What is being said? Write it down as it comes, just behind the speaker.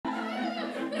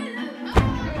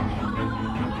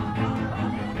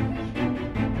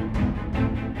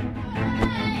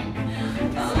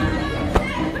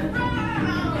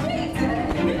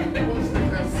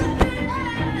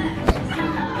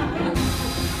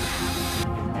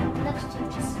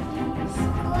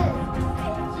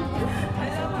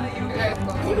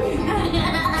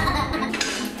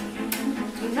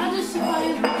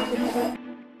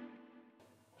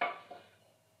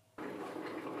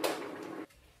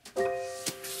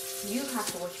You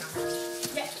have to wash your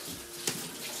hands. Yeah.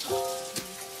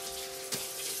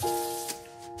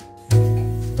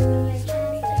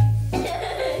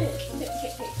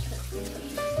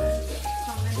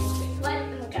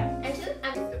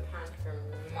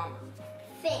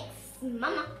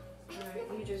 Mama.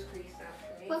 Alright, you just grease that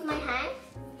for me. With my hand?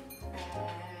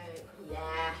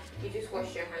 Yeah. You just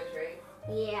wash your hands, right?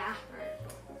 Yeah. Alright.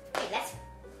 Okay, let's.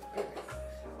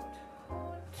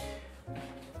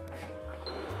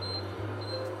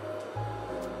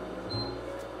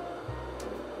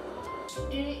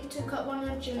 You need to cut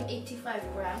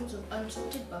 185 grams of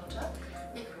unsalted butter.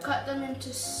 Cut them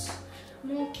into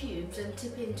small cubes and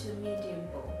tip into a medium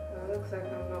bowl. It looks like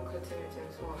I'm not cutting it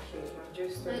in small cubes. I'm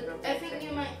just doing it. I think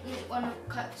you might want to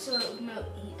cut so it will melt.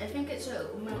 I think it's so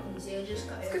it will melt easier. Just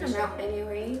cut it. It's gonna melt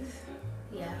anyways.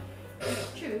 Yeah,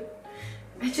 true.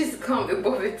 I just can't be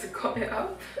bothered to cut it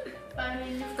up. I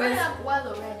mean, you've cut it up well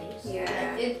already. So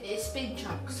Yeah. It's big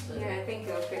chunks. But Yeah, I think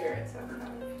it'll figure itself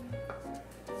out.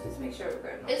 Let's just make sure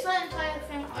we're going. Is that entire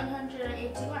thing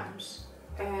 180 grams?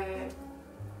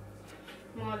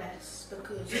 More or less,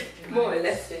 because More or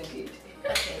less indeed.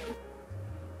 Okay.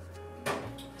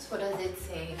 So what does it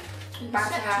say? In Butter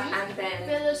step two, and then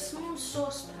fill a small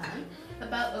saucepan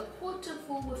about a quarter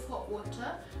full with hot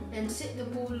water. Then sit the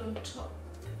bowl on top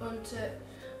onto the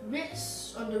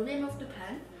rim of the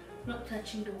pan, not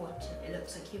touching the water. It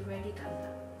looks like you've already done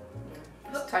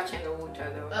that. it's touching the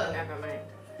water though. Oh. Never mind.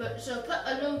 But so put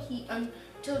a low heat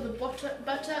until the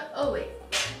butter. Oh wait.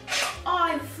 Oh,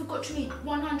 I forgot to read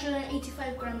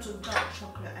 185 grams of dark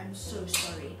chocolate. I'm so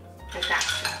sorry. Like that.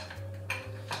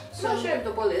 So I'm not sure if the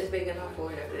bowl is big enough for all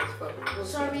of this, but we'll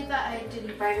see. sorry that I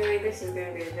didn't. By the way, this is going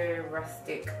to be a very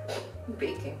rustic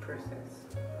baking process.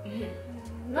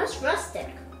 What's rustic?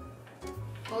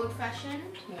 Old fashioned.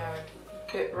 No,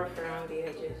 a bit rough around the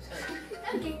edges.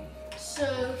 Okay.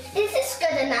 So Is this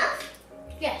good enough?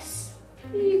 yes.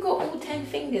 You got all 10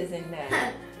 fingers in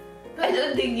there. I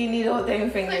don't think you need all 10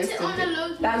 fingers. Put it on a low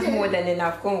heat. That's more than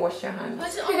enough. Go and wash your hands.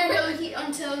 Put it on a low heat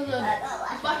until the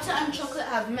butter and chocolate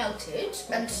have melted,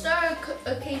 and stir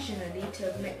occasionally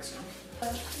to mix them. The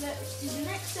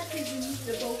next step is remove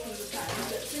the bowl from the pan,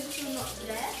 but since you're not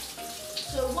there,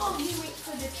 so while you wait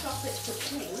for the chocolate to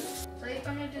cool, so you're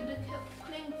gonna do the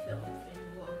cling film thing.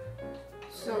 What?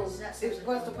 So, That's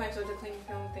what's the point of the cling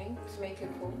film thing? To make it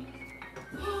cool?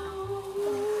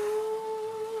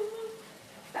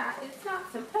 That is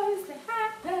not supposed to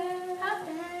happen. How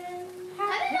did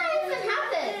that even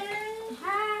happen?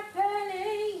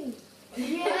 Happening.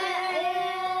 Yeah.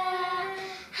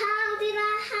 How did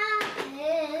that happen?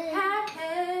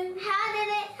 Happen. How did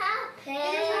it happen?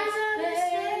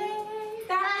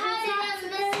 How did a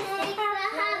mistake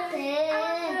happen?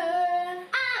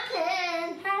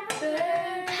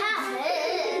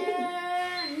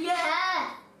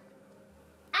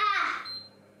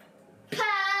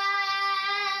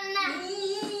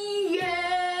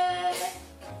 Yeah.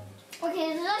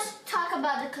 Okay, let's talk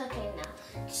about the cooking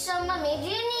now. So, Mommy, do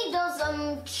you need those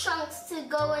chunks to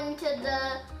go into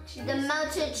the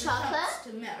melted chocolate?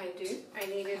 To melt. I do. I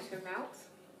need it to melt.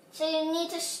 So you need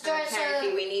to stir it Apparently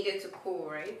so. we need it to cool,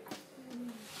 right?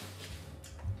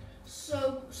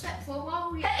 So step 4,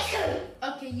 while we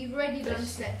okay, you've already done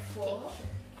step 4.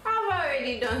 I've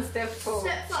already done step 4.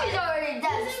 Step 5. She's already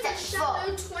done Using step a 4.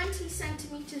 shallow 20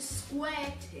 centimeter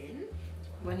square tin.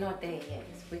 We're not there yet.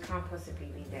 We can't possibly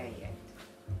be there yet.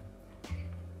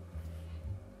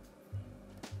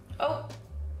 Oh!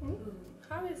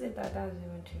 How is it that that's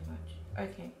even too much?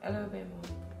 Okay, a little bit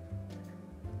more.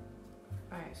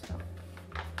 Alright, stop.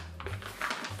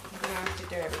 I'm gonna have to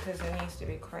do it because it needs to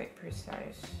be quite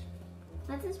precise.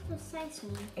 What does precise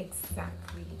mean?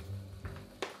 Exactly.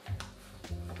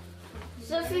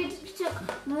 So if you took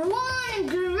 1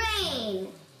 grain,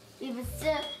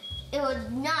 it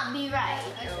would not be right.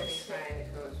 It would be fine if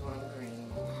it was 1 grain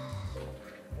more.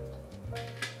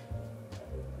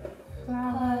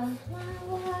 Flour.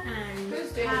 And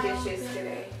Who's doing the dishes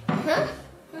today? Huh?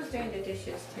 Who's doing the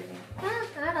dishes today?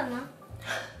 I don't know.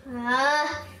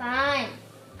 Fine.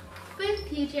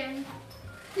 thank you, Jen.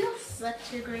 You're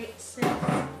such a great sis.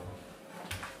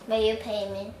 But you pay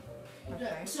me.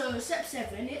 Okay. So step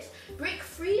 7 is break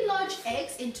 3 large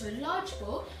eggs into a large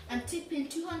bowl and tip in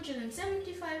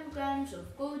 275 grams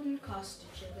of golden caster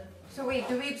sugar. So wait,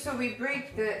 we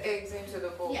break the eggs into the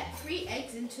bowl? Yeah, 3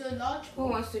 eggs into a large Who bowl.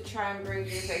 wants to try and break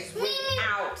these eggs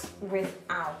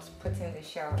without putting the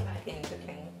shell in the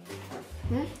thing?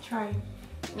 Hmm? Try.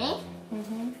 Me?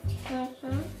 Mm-hmm.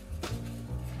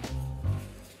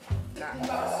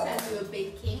 So you're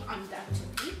baking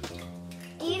undoubtedly.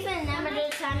 Do you even remember the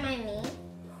time I made?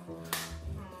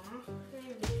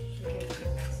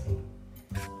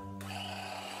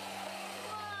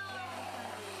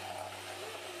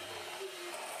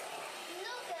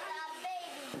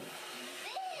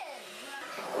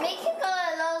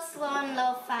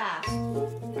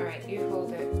 You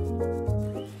hold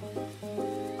it.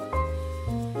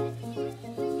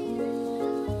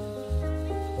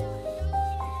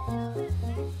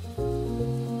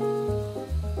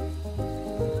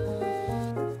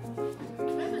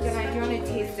 Then do you want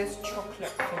to taste this chocolate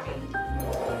for me?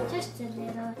 Just a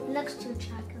little. It looks too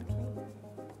chocolatey.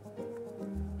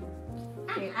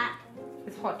 Okay.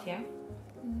 It's hot, yeah?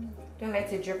 Don't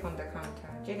let it drip on the counter.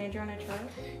 Jenny, do you want to try it?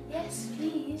 Yes,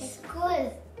 please. It's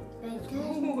good. Very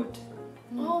good. Good.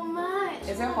 Oh my.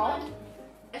 Is it hot?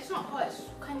 It's not hot. It's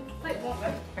kind of quite warm.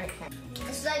 Okay.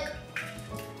 It's like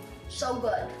so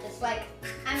good. It's like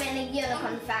I'm in a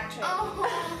unicorn factory.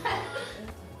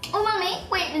 Oh, mommy,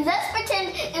 wait. Let's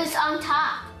pretend it's on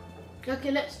top.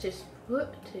 Okay, let's just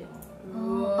put it.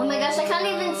 Oh my gosh, I can't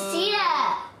even see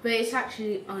that. But it's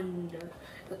actually under,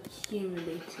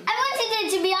 accumulating. I wanted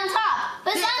it to be on top,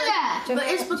 but it's under.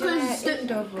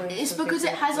 But it's because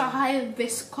it has a higher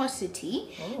viscosity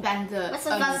than the What's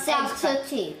the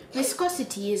viscosity?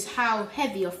 Viscosity is how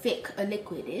heavy or thick a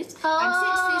liquid is.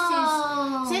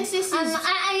 Oh. And since this is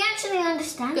I actually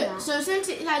understand good, that. so since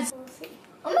it has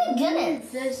Oh my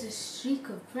goodness. there's a streak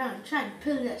of brown. Try and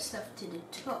pull that stuff to the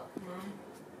top, Mom.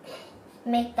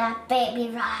 Make that baby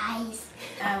rise.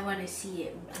 I want to see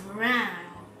it brown.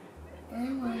 I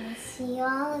want to see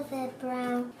all of it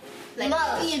brown. Like Mom.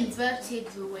 if we inverted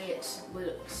the way it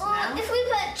looks Well, now. if we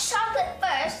put chocolate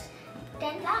first,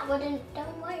 then that wouldn't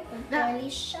really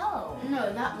show.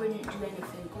 No, that wouldn't do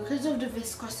anything because of the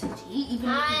viscosity. Even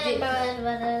if we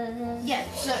did,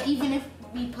 yeah. So even if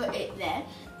we put it there,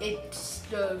 it's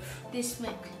the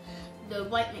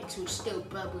white mix would still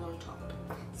bubble on top.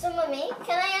 So, Mommy,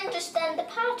 can I understand the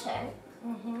pattern?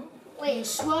 Wait,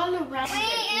 Swirl around.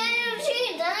 wait,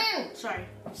 she done. Sorry.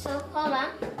 So, hold on.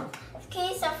 Can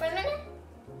you stop for a minute?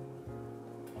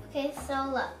 Okay, so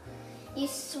look. You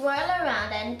swirl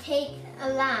around and take a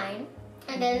line,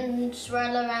 and then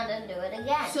swirl around and do it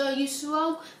again. So you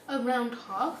swirl around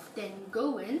half, then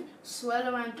go in, swirl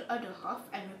around the other half,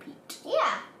 and repeat.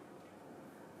 Yeah.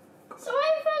 So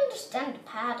I understand the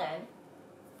pattern.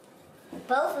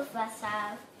 Both of us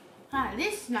have.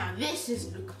 This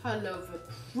is the color of a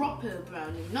proper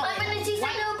brownie, not I'm like gonna a taste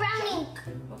white a little brownie.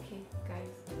 Okay, guys.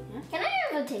 Can I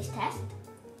have a taste test?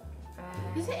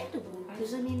 Is it edible?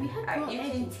 Because I mean, we had raw You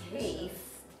egg, can taste,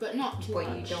 but not too but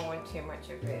much. you don't want too much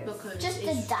of it. Because Just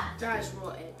it's a dot. That's raw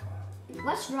egg.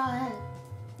 What's raw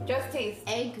egg? Just taste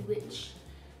Egg which.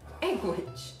 egg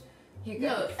which. You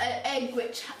No, go. egg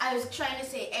which. I was trying to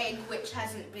say egg which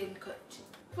hasn't been cooked.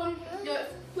 From the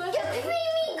Your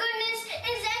creamy goodness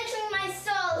is entering my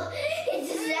soul.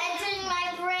 It's entering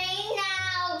my brain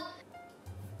now.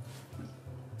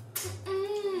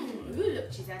 Ooh,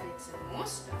 look, she's added some more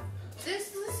stuff.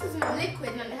 This is a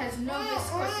liquid and it has no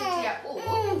viscosity at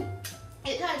all.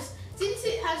 Since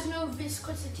it has no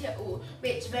viscosity at all, but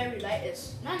it's very light,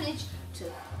 it's managed to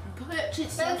perch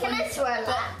itself. So can I swirl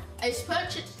that? It's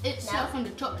perched itself on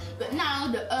the top, but now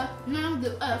the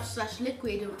earth slash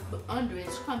liquid under it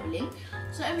is crumbling,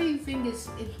 so everything is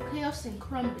in chaos and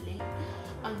crumbling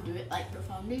under it like the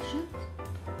foundation.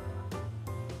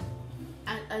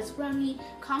 And as brownie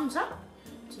comes up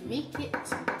to make it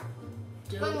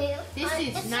dough, Mommy, this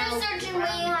is is now there a certain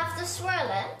way you have to swirl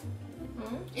it?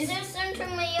 Is there a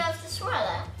certain way you have to swirl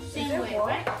it? Same way,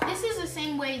 right? This is the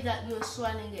same way that you were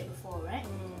swirling it before, right?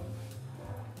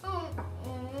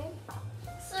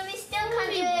 So we still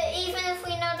can't do it even if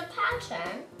we know the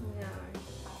pattern? No.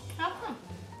 How come?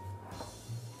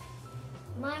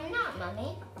 Why not,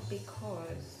 Mommy?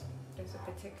 Because there's a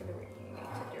particular way you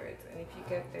need to do it, and if you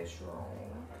get this wrong,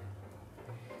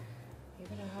 you're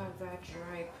gonna have that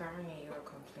dry brownie you were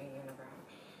complaining about.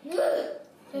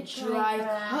 The dry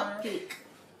cupcake.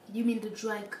 You mean the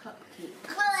dry cupcake?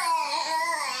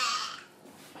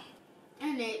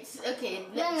 And it's okay.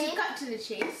 Let's cut to the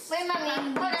chase. Wait, Mommy, hold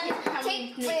on. Hold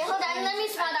on. Let me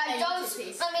smell that.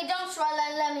 Mommy, don't swirl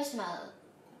it. Let me smell it.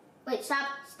 Wait, stop.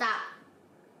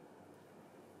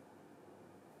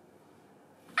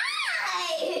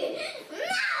 Mommy!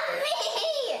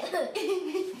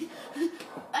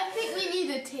 I think we need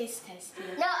a taste test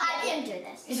here. No, I can do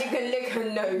this. You can lick her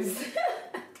nose.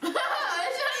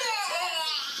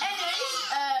 Anyways,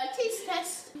 taste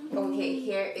test. Okay,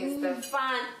 here is the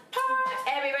fun part.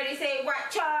 Everybody say white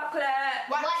chocolate.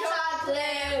 White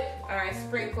chocolate. All right,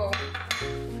 sprinkle.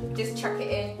 Just chuck it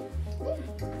in.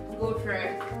 Go for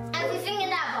it. Everything in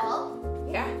that bowl.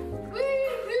 Yeah.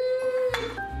 Woo-hoo.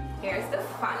 Here's the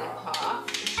fun part.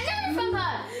 Another fun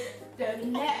part. The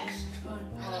next one.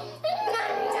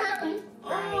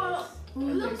 Alright.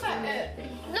 Look at it.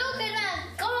 Look at that.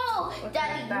 Go. Look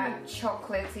at that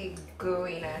chocolatey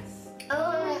gooiness.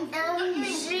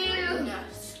 OMG.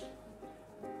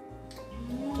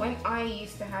 I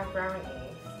used to have brownies,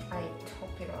 I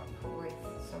top it up with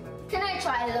some amazing. Can I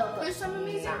try a little bit? With some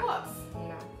amazing what?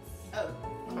 Nuts. Oh.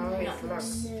 Always Nuts.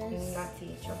 looks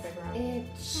nutty chocolate brownie.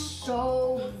 It's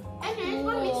so Okay,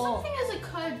 mommy, something has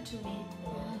occurred to me.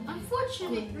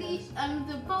 Unfortunately,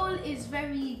 the bowl is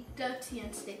very dirty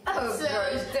and sticky. Oh, so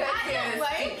gross, dirty and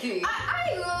sticky.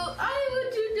 I will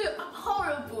do the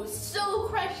horrible, soul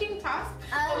crushing task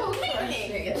of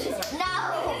cleaning.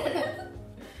 no.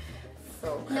 So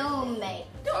No, mate.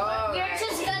 Oh, You're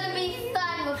just gonna be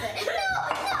fun with it. No,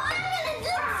 I'm gonna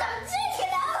do some chicken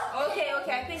out. okay,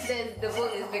 I think the bowl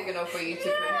is big enough for you to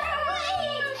play.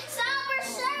 Wait, stop for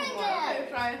serving Okay, it.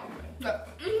 try. Look.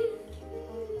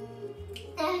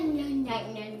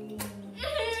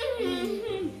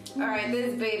 Alright,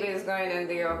 this baby is going in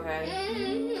the oven.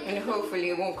 And hopefully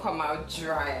it won't come out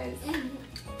dry as.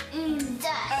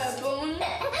 Dust. Bone.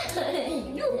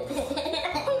 You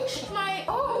pushed my.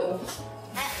 Oh.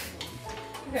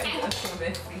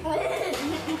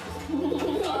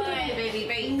 Alright, baby,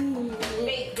 bake.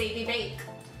 Bake, baby, bake.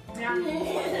 Oh,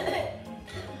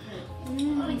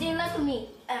 you didn't look at me.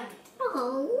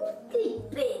 Oh, good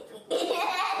baby.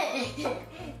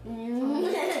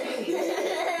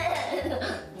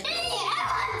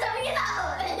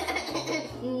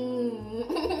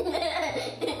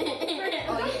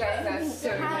 Oh, you guys are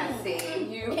so messy.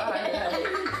 You are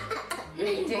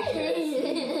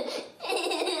ridiculous.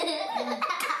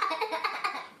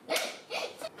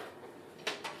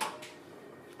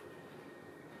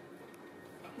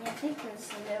 I think there's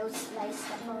a little slice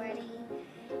up already.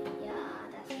 Yeah,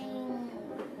 definitely.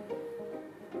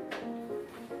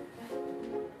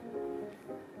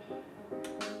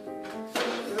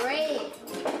 Great.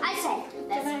 I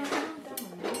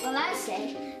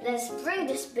say, let's bring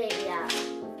this baby out.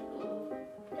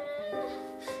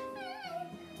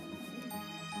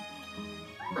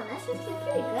 Oh, that's actually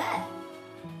pretty good.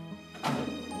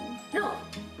 No.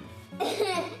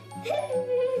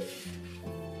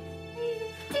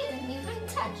 Didn't even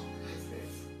touch.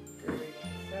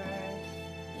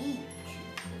 Eek.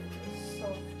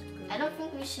 I don't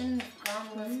think we shouldn't have gone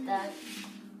with that,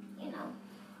 you know.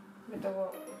 With the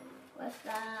what? With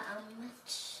the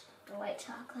white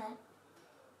chocolate.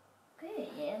 Good,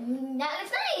 yeah. That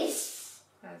looks nice.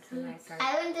 That's a nice one. I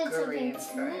went to Gooey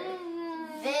something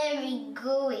inside. very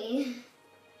gooey.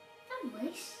 That's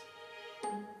nice.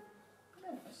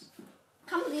 Goodness.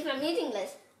 Can't believe I'm eating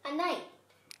this at night.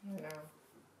 No.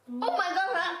 Oh my god,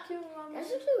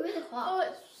 that's actually really hot. Oh,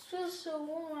 it feels so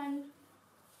warm.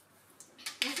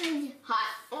 That's really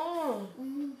hot. Oh.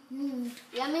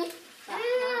 Yummy?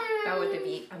 That would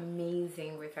be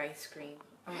amazing with ice cream.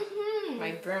 Oh,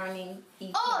 my brownie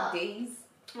eating days.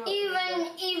 Even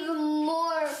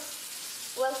more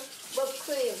with